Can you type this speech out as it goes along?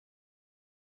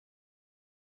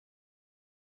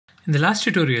In the last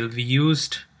tutorial, we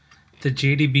used the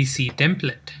JDBC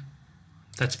template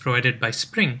that's provided by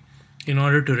Spring in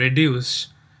order to reduce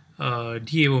a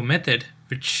DAO method,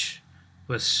 which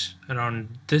was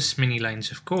around this many lines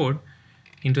of code,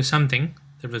 into something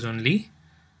that was only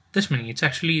this many. It's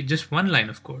actually just one line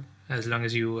of code. As long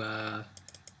as you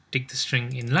take the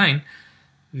string in line,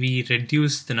 we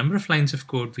reduce the number of lines of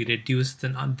code, we reduce the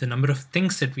number of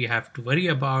things that we have to worry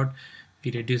about,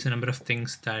 we reduce the number of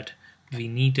things that we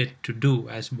needed to do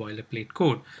as boilerplate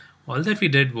code. All that we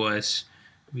did was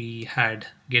we had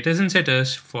getters and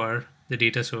setters for the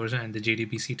data source and the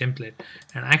JDBC template,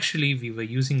 and actually we were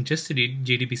using just the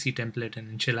JDBC template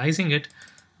and initializing it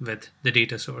with the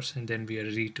data source, and then we are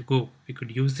ready to go. We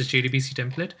could use the JDBC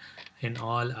template in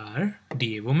all our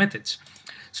DAO methods.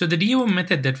 So the DAO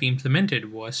method that we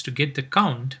implemented was to get the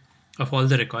count of all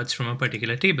the records from a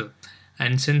particular table.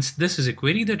 And since this is a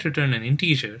query that returned an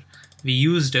integer, we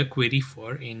used a query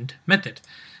for int method.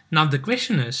 Now the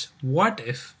question is, what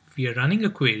if we are running a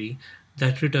query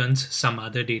that returns some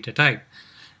other data type?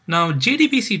 Now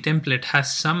JDBC template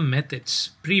has some methods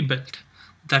pre-built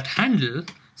that handle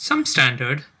some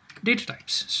standard data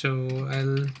types. So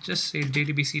I'll just say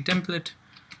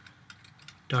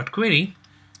JdbcTemplate.query.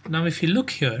 Now if you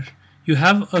look here, you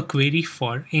have a query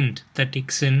for int that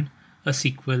takes in a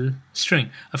SQL string.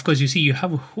 Of course, you see you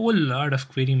have a whole lot of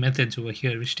query methods over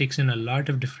here, which takes in a lot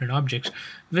of different objects.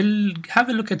 We'll have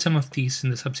a look at some of these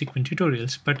in the subsequent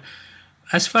tutorials, but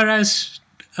as far as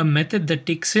a method that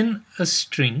takes in a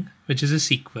string, which is a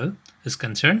SQL, is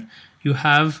concerned, you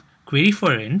have query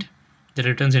for int that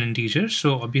returns an integer.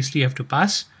 So obviously you have to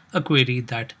pass a query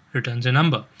that returns a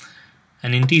number,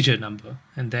 an integer number.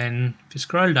 And then if you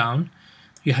scroll down,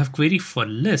 you have query for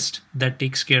list that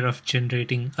takes care of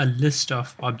generating a list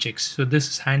of objects. So this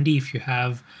is handy if you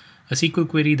have a SQL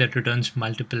query that returns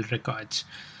multiple records.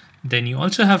 Then you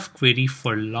also have query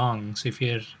for long. So if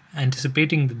you're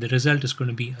anticipating that the result is going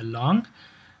to be a long,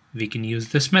 we can use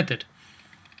this method.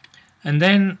 And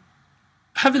then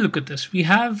have a look at this. We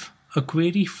have a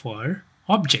query for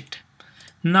object.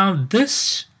 Now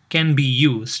this can be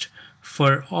used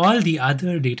for all the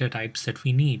other data types that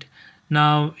we need.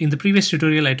 Now, in the previous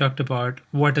tutorial, I talked about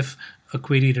what if a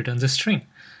query returns a string.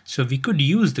 So we could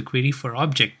use the query for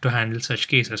object to handle such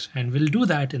cases, and we'll do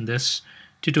that in this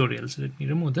tutorial. So let me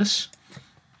remove this.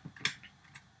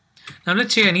 Now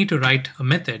let's say I need to write a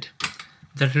method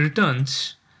that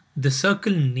returns the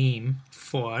circle name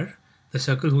for the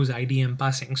circle whose ID I'm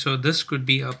passing. So this could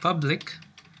be a public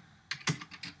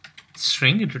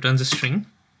string. It returns a string,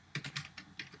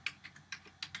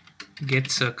 get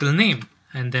circle name,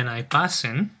 and then I pass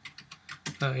in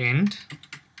int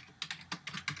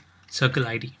circle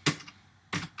ID.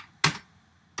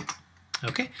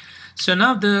 Okay, so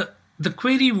now the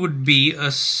query would be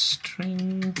a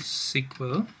string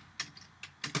SQL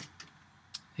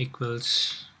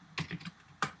equals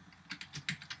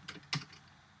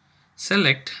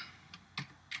select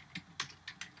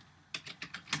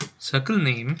circle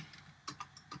name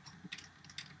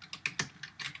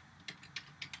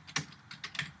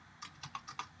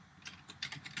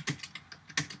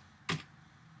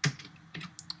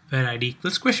where ID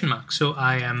equals question mark. So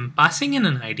I am passing in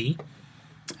an ID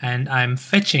and I'm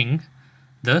fetching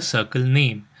the circle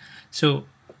name. So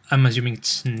I'm assuming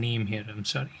it's name here. I'm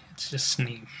sorry, it's just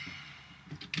name.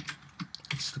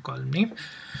 It's the column name.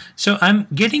 So I'm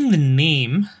getting the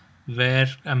name where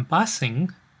I'm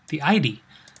passing the ID.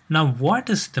 Now what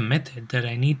is the method that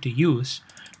I need to use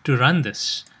to run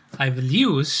this? I will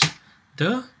use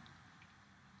the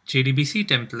JDBC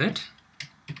template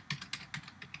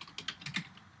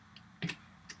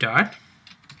dot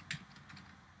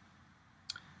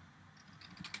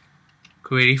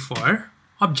query for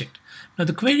object. Now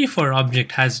the query for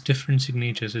object has different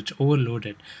signatures, it's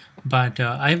overloaded, but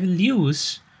I will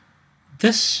use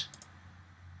this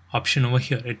option over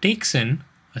here. It takes in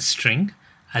a string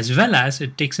as well as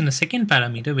it takes in a second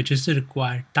parameter, which is the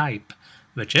required type,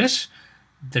 which is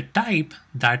the type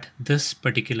that this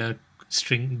particular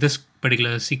string, this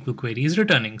particular SQL query is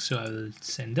returning. So I will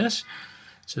send this.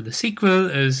 So the SQL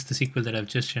is the SQL that I've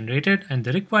just generated, and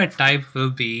the required type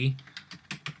will be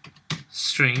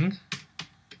string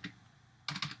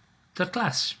the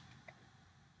class.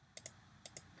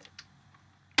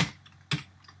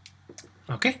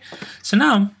 Okay, so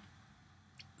now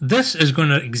this is going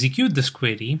to execute this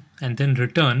query and then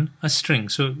return a string.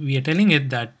 So we are telling it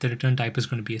that the return type is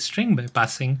going to be a string by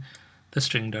passing the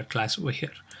string.class over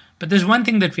here. But there's one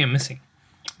thing that we are missing.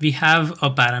 We have a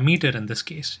parameter in this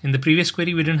case. In the previous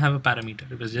query, we didn't have a parameter.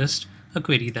 It was just a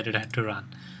query that it had to run.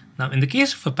 Now, in the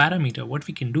case of a parameter, what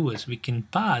we can do is we can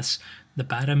pass the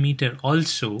parameter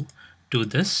also to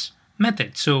this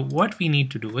method. So what we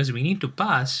need to do is we need to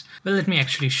pass, well, let me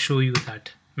actually show you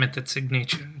that method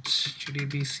signature. It's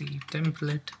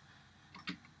JdbcTemplate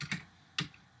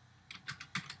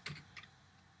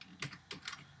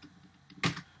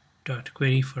dot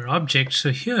query for object.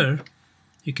 So here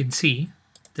you can see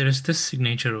there is this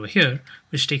signature over here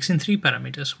which takes in 3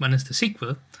 parameters. One is the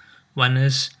SQL, one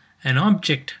is an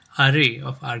object array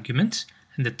of arguments,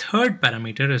 and the third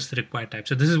parameter is the required type.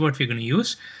 So this is what we're going to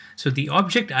use. So the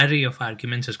object array of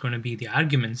arguments is going to be the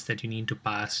arguments that you need to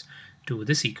pass to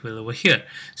the SQL over here.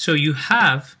 So you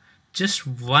have just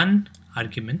one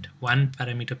argument, one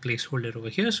parameter placeholder over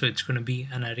here. So it's going to be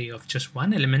an array of just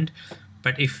one element.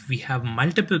 But if we have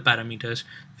multiple parameters,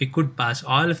 we could pass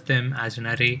all of them as an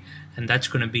array, and that's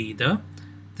going to be the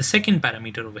second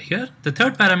parameter over here. The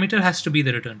third parameter has to be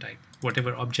the return type.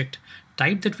 Whatever object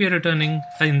type that we are returning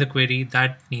in the query,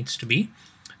 that needs to be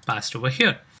passed over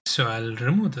here. So I'll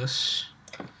remove this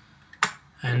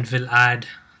and we'll add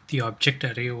the object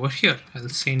array over here. I'll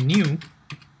say new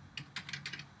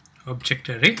object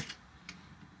array,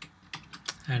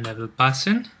 and I will pass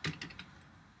in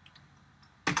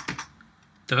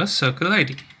the circle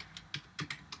ID.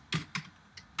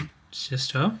 It's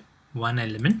just a one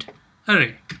element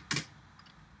array.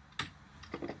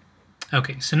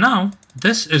 Okay, so now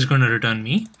this is going to return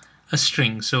me a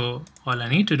string. So all I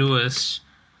need to do is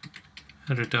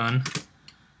return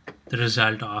the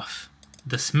result of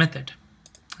this method,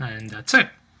 and that's it.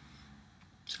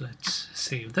 So let's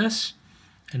save this,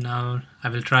 and now I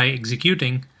will try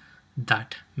executing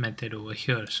that method over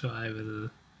here. So I will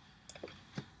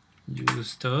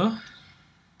use the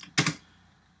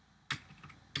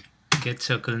get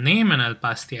circle name, and I'll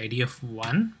pass the ID of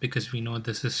 1 because we know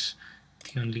this is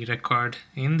the only record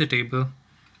in the table.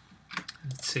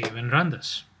 Let's save and run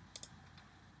this.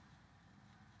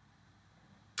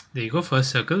 There you go,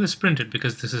 first circle is printed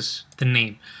because this is the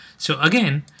name. So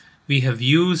again, we have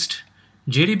used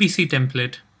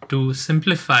JdbcTemplate to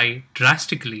simplify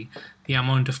drastically the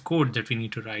amount of code that we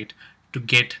need to write to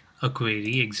get a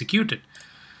query executed.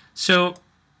 So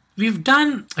we've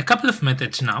done a couple of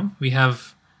methods now. We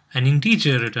have an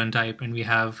integer return type and we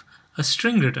have a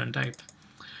string return type.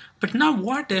 But now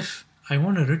what if I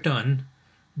want to return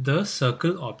the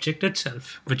circle object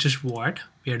itself, which is what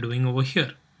we are doing over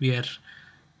here. We are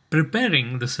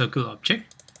preparing the circle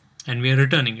object and we are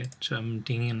returning it. So I'm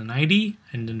taking in an ID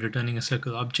and then returning a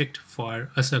circle object for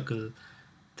a circle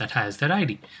that has that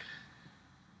ID.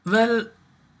 Well,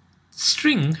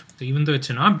 string, even though it's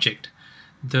an object,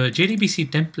 the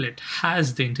JdbcTemplate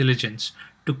has the intelligence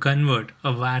to convert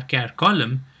a varchar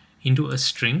column into a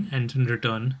string and then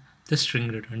return the string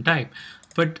return type.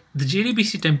 But the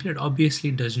JdbcTemplate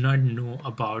obviously does not know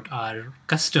about our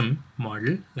custom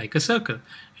model like a circle.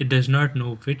 It does not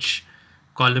know which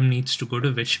column needs to go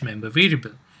to which member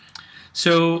variable.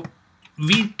 So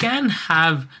we can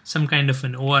have some kind of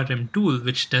an ORM tool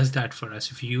which does that for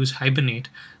us. If you use Hibernate,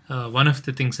 one of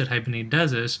the things that Hibernate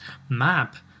does is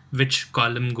map which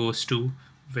column goes to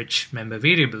which member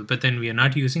variable. But then we are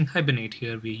not using Hibernate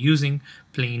here, we're using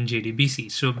plain JDBC.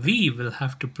 So we will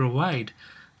have to provide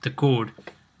the code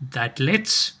that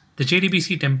lets the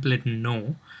JdbcTemplate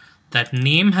know that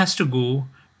name has to go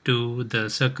to the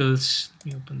circles. Let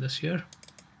me open this here.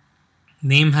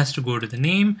 Name has to go to the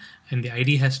name and the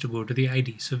ID has to go to the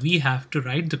ID. So we have to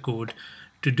write the code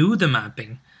to do the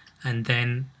mapping, and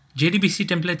then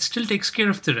JdbcTemplate still takes care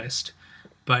of the rest.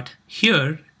 But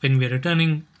here, when we're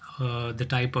returning the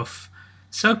type of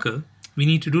circle, we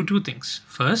need to do two things.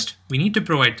 First, we need to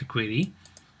provide the query,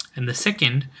 and the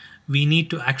second, we need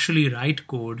to actually write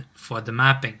code for the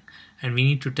mapping. And we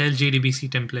need to tell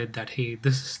JdbcTemplate that, hey,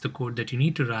 this is the code that you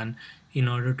need to run in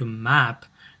order to map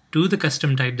to the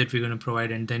custom type that we're going to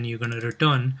provide, and then you're going to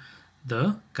return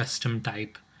the custom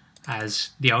type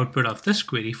as the output of this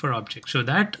query for object. So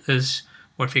that is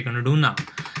what we're going to do now.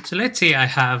 So let's say I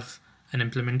have an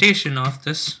implementation of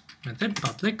this method,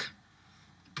 public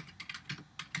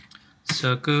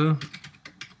circle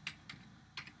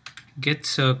get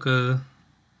circle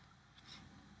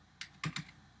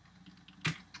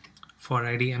for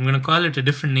ID. I'm going to call it a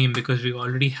different name because we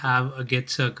already have a get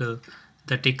circle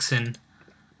that takes in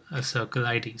a circle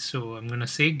ID. So I'm going to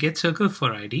say get circle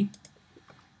for ID.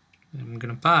 I'm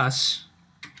going to pass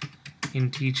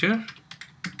integer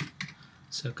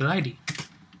circle ID.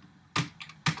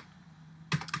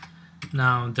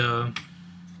 Now the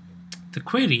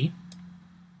query,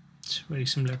 it's very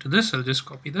similar to this. I'll just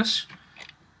copy this.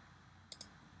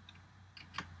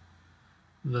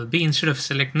 will be, instead of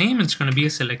select name, it's going to be a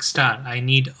select star. I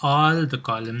need all the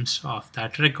columns of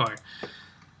that record.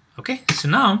 Okay, so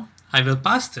now I will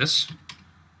pass this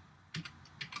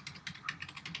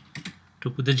to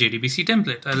the JDBC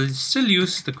template. I'll still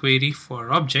use the query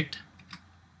for object.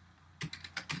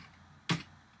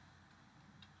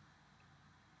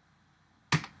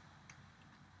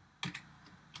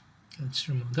 Let's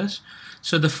remove this.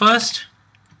 So the first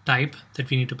type that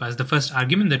we need to pass, the first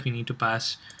argument that we need to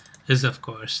pass is of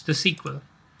course the SQL.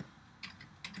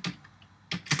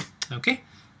 Okay.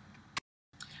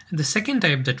 And the second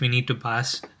type that we need to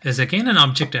pass is again an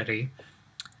object array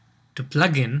to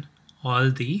plug in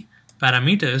all the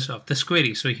parameters of this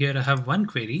query. So here I have one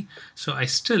query, so I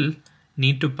still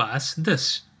need to pass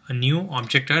this, a new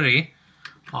object array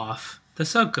of the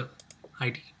circle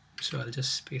ID. So I'll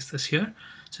just paste this here.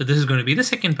 So this is going to be the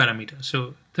second parameter.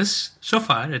 So this, so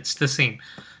far, it's the same.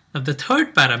 Now the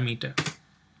third parameter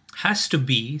has to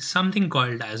be something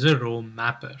called as a row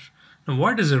mapper. Now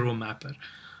what is a row mapper?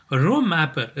 A row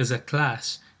mapper is a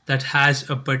class that has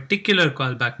a particular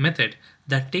callback method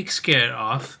that takes care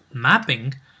of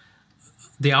mapping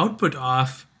the output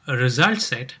of a result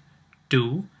set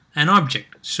to an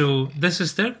object. So this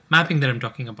is the mapping that I'm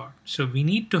talking about. So we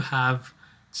need to have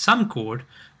some code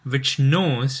which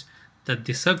knows that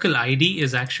the circle ID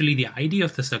is actually the ID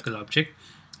of the circle object,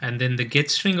 and then the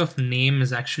getString of name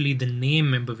is actually the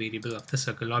name member variable of the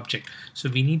circle object. So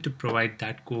we need to provide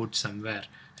that code somewhere,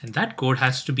 and that code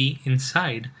has to be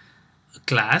inside a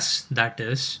class that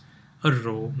is a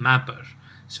row mapper.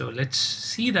 So let's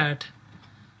see that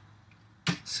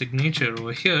signature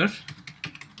over here.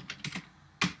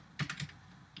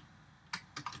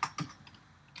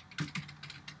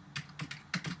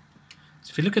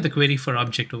 So if you look at the query for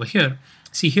object over here,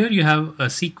 see here you have a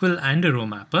SQL and a row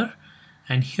mapper,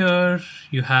 and here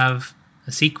you have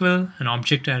a SQL, an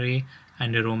object array,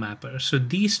 and a row mapper. So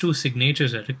these two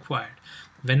signatures are required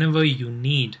whenever you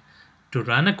need to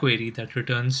run a query that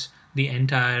returns the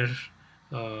entire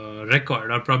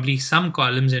record, or probably some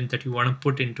columns in that you want to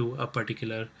put into a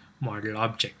particular model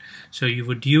object. So you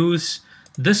would use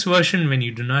this version when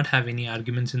you do not have any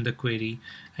arguments in the query,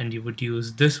 and you would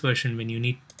use this version when you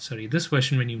need, this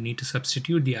version when you need to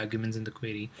substitute the arguments in the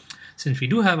query. Since we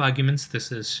do have arguments,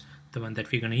 this is the one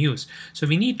that we're going to use. So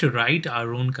we need to write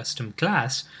our own custom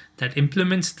class that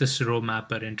implements this row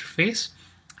mapper interface,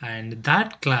 and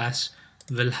that class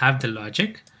will have the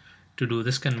logic to do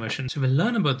this conversion. So we'll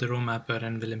learn about the row mapper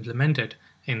and we'll implement it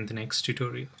in the next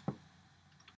tutorial.